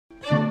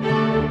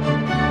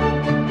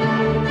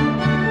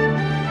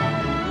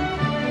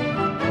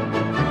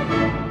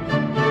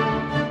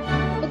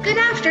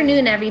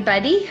afternoon,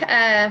 everybody.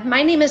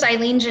 My name is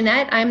Eileen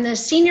Jeanette. I'm the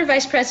Senior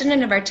Vice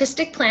President of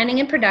Artistic Planning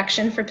and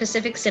Production for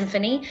Pacific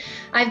Symphony.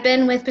 I've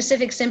been with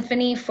Pacific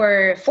Symphony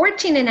for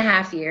 14 and a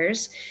half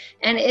years,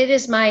 and it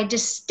is my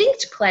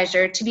distinct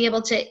pleasure to be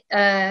able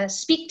to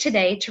speak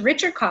today to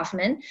Richard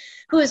Kaufman,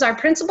 who is our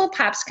principal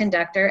pops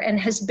conductor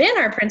and has been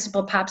our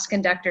principal pops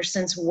conductor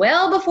since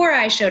well before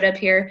I showed up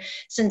here,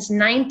 since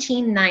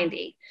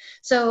 1990.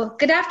 So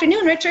good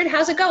afternoon, Richard.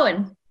 How's it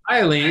going?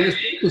 Hi, Eileen. It's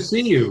great to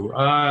see you.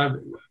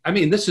 I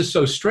mean, this is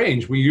so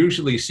strange. We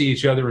usually see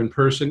each other in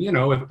person, you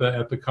know, at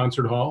the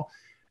concert hall.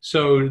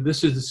 So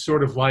this is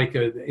sort of like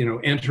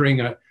entering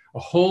a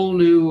whole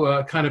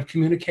new kind of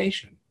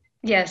communication.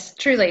 Yes,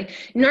 truly.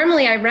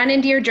 Normally, I run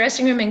into your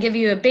dressing room and give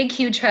you a big,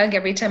 huge hug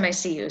every time I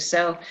see you.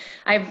 So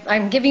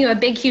I'm giving you a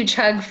big, huge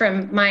hug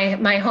from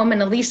my home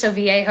in Aliso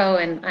Viejo,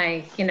 and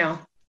I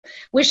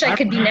wish I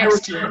could be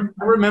next to you.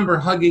 I remember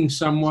hugging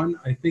someone.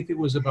 I think it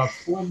was about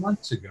 4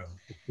 months ago.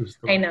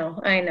 I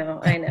know.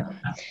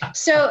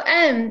 So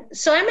I'm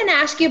going to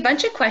ask you a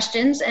bunch of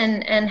questions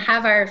and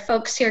have our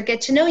folks here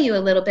get to know you a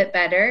little bit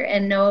better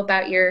and know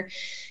about your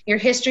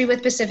history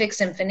with Pacific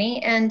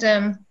Symphony.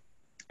 And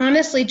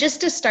honestly,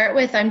 just to start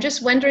with, I'm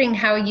just wondering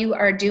how you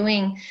are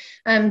doing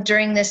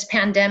during this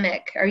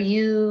pandemic. Are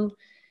you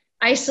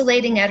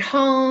isolating at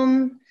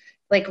home?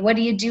 Like, what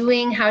are you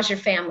doing? How's your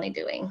family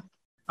doing?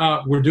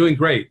 We're doing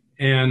great.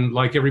 And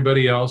like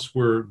everybody else,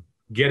 we're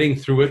getting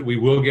through it. We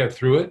will get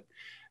through it.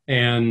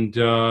 And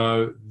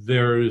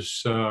there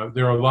are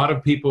a lot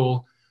of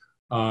people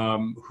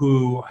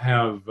who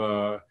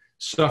have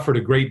suffered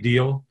a great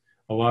deal,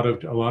 a lot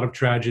of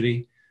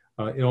tragedy,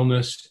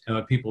 illness,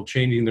 people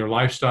changing their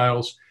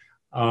lifestyles.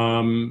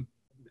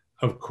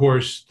 Of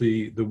course,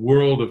 the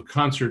world of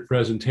concert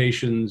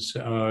presentations,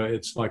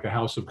 it's like a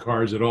house of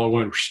cards. It all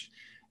went,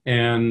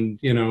 and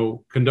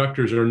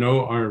conductors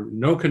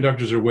no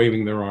conductors are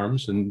waving their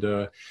arms,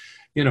 and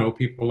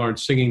people aren't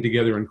singing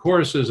together in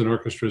choruses, and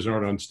orchestras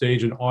aren't on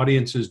stage, and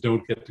audiences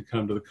don't get to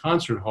come to the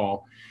concert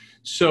hall.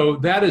 So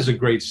that is a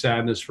great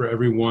sadness for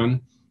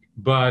everyone.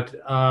 But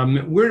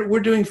we're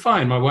doing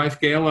fine. My wife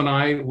Gail and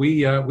I,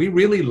 we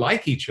really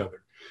like each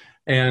other,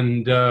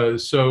 and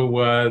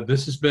so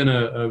this has been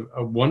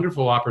a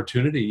wonderful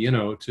opportunity,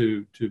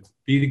 to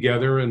be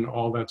together and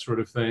all that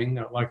sort of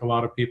thing, like a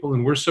lot of people.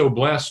 And we're so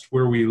blessed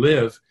where we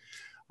live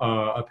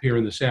up here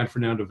in the San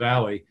Fernando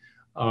Valley.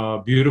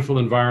 Beautiful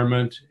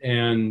environment,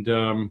 and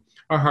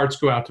our hearts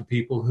go out to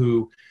people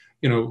who,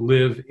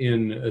 live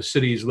in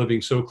cities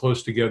living so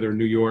close together. In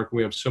New York,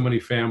 we have so many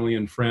family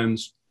and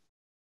friends,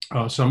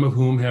 some of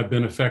whom have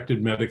been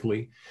affected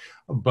medically,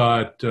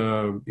 but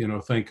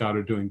thank God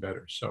are doing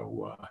better.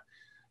 So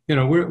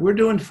we're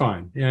doing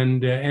fine,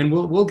 and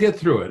we'll get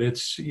through it.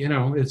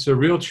 It's a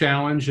real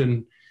challenge,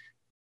 and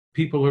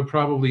people are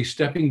probably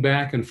stepping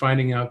back and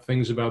finding out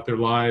things about their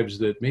lives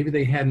that maybe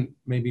they hadn't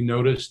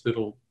noticed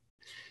that'll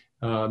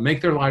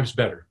make their lives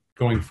better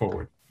going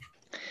forward.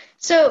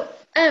 So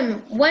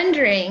I'm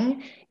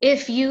wondering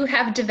if you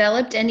have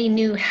developed any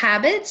new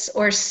habits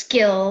or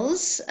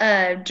skills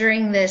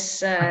during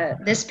this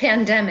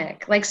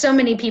pandemic, like so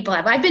many people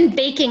have. I've been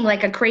baking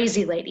like a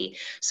crazy lady.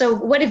 So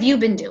what have you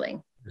been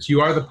doing?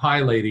 You are the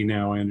pie lady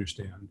now, I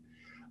understand.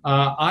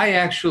 I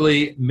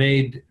actually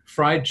made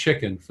fried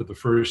chicken for the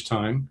first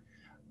time.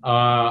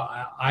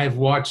 I've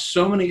watched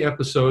so many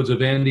episodes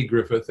of Andy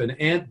Griffith, and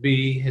Aunt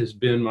Bee has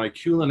been my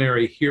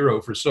culinary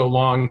hero for so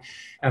long,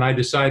 and I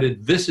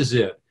decided this is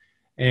it.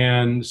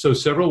 And so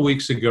several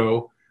weeks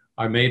ago,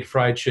 I made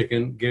fried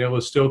chicken. Gail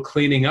is still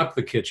cleaning up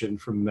the kitchen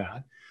from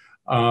that.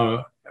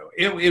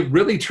 It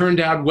really turned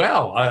out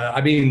well. I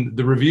mean,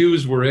 the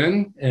reviews were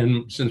in,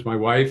 and since my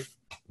wife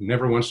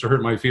never wants to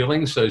hurt my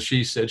feelings, so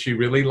she said she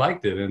really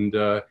liked it, and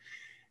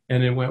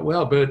it went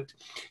well. But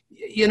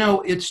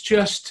it's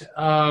just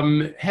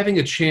having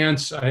a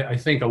chance, I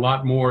think, a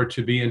lot more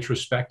to be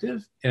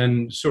introspective,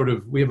 and sort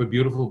of, we have a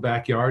beautiful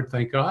backyard,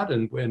 thank God.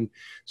 And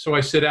so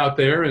I sit out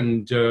there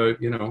and,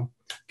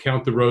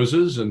 count the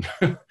roses and,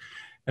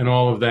 and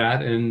all of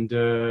that. And,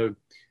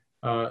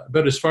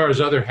 but as far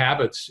as other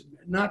habits,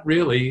 not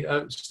really.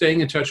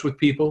 Staying in touch with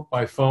people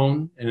by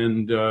phone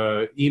and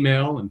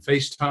email and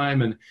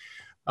FaceTime,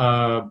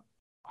 and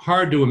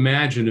hard to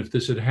imagine if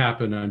this had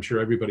happened. I'm sure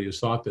everybody has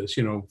thought this,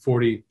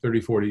 40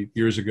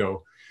 years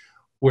ago,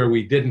 where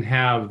we didn't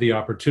have the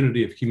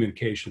opportunity of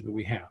communication that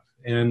we have.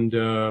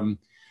 And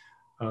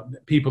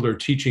people are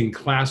teaching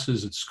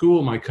classes at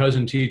school. My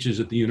cousin teaches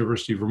at the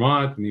University of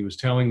Vermont, and he was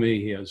telling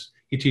me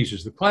he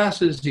teaches the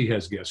classes, he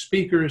has guest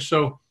speakers.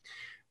 So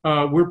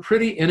we're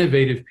pretty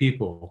innovative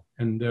people,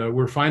 and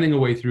we're finding a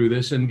way through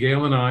this. And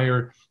Gail and I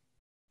are,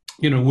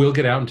 we'll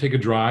get out and take a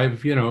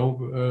drive,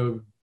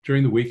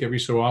 during the week every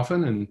so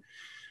often, and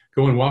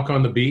go and walk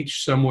on the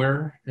beach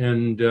somewhere,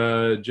 and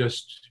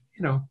just,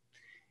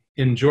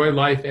 enjoy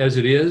life as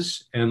it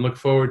is, and look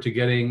forward to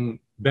getting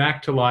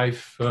back to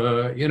life,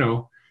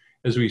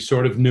 as we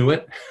sort of knew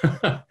it,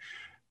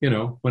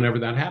 whenever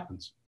that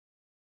happens.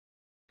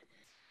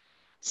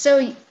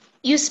 So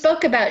You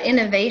spoke about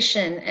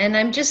innovation, and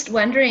I'm just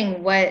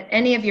wondering what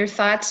any of your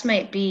thoughts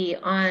might be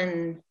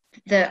on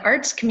the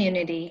arts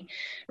community,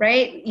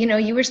 right? You know,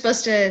 you were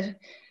supposed to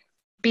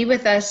be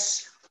with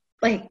us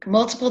like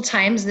multiple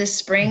times this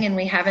spring, and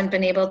we haven't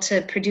been able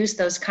to produce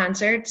those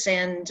concerts.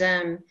 And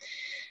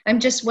I'm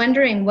just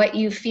wondering what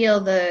you feel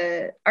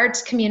the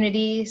arts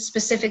community,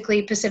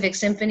 specifically Pacific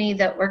Symphony,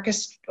 the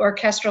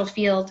orchestral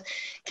field,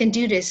 can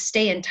do to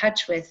stay in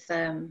touch with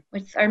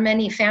our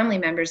many family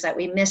members that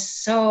we miss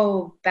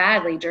so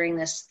badly during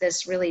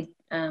this really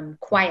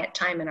quiet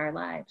time in our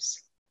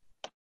lives.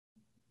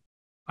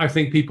 I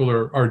think people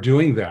are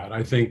doing that.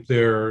 I think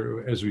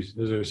they're, as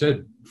I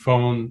said,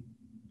 phone,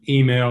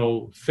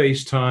 email,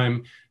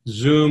 FaceTime,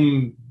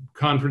 Zoom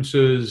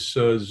conferences,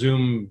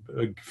 Zoom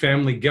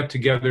family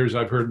get-togethers.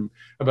 I've heard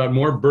about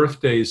more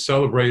birthdays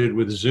celebrated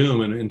with Zoom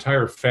and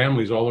entire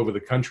families all over the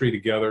country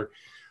together.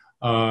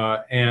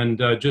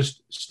 And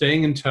just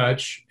staying in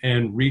touch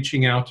and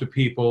reaching out to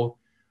people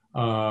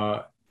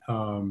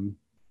and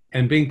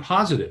being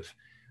positive.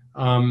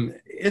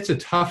 It's a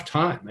tough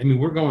time. I mean,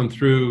 we're going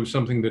through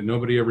something that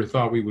nobody ever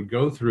thought we would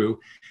go through,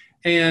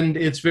 and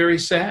it's very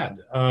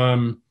sad.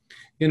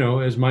 You know,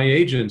 as my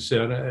agent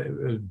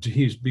said,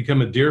 he's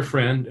become a dear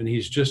friend, and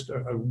he's just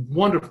a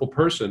wonderful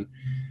person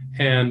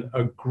and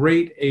a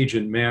great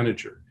agent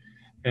manager.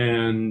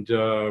 And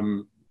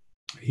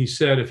he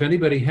said, if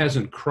anybody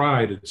hasn't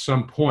cried at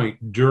some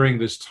point during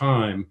this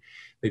time,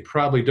 they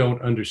probably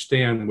don't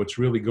understand what's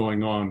really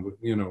going on with,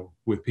 you know,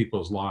 with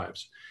people's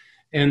lives.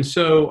 And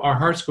so our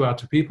hearts go out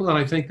to people, and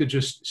I think that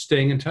just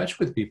staying in touch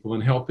with people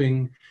and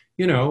helping,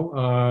 you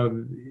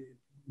know,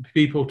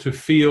 people to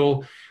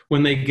feel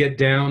when they get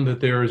down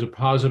that there is a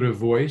positive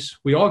voice.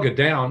 We all get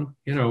down,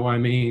 you know, I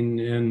mean,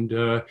 and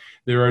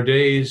there are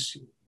days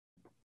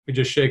we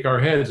just shake our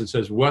heads and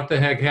says, what the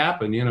heck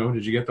happened? You know,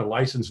 did you get the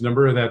license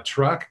number of that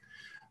truck?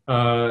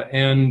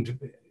 And,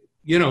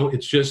 you know,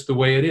 it's just the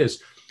way it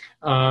is.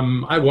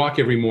 I walk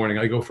every morning.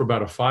 I go for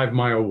about a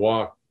 5-mile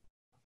walk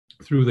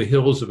through the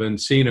hills of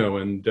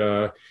Encino,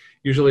 and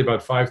usually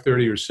about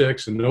 5:30 or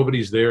 6, and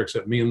nobody's there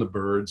except me and the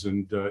birds,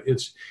 and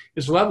it's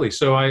lovely.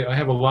 So I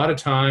have a lot of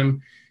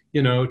time,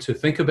 you know, to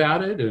think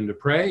about it and to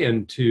pray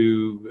and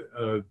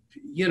to,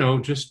 you know,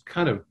 just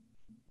kind of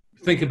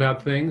think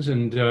about things.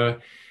 And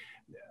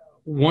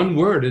one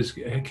word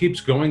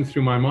keeps going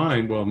through my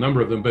mind, well, a number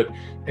of them, but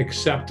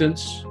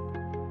acceptance,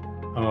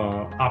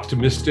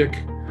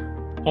 optimistic,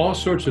 all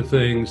sorts of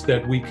things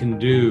that we can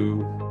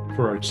do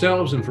for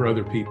ourselves and for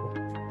other people.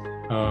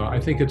 I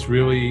think it's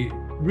really,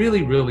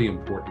 really, really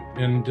important.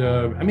 And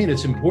I mean,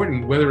 it's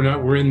important whether or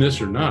not we're in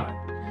this or not.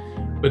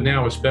 But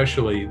now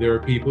especially, there are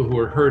people who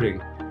are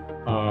hurting,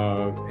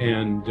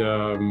 and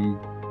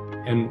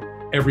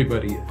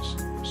everybody is.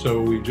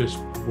 So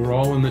we're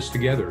all in this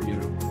together, you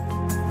know.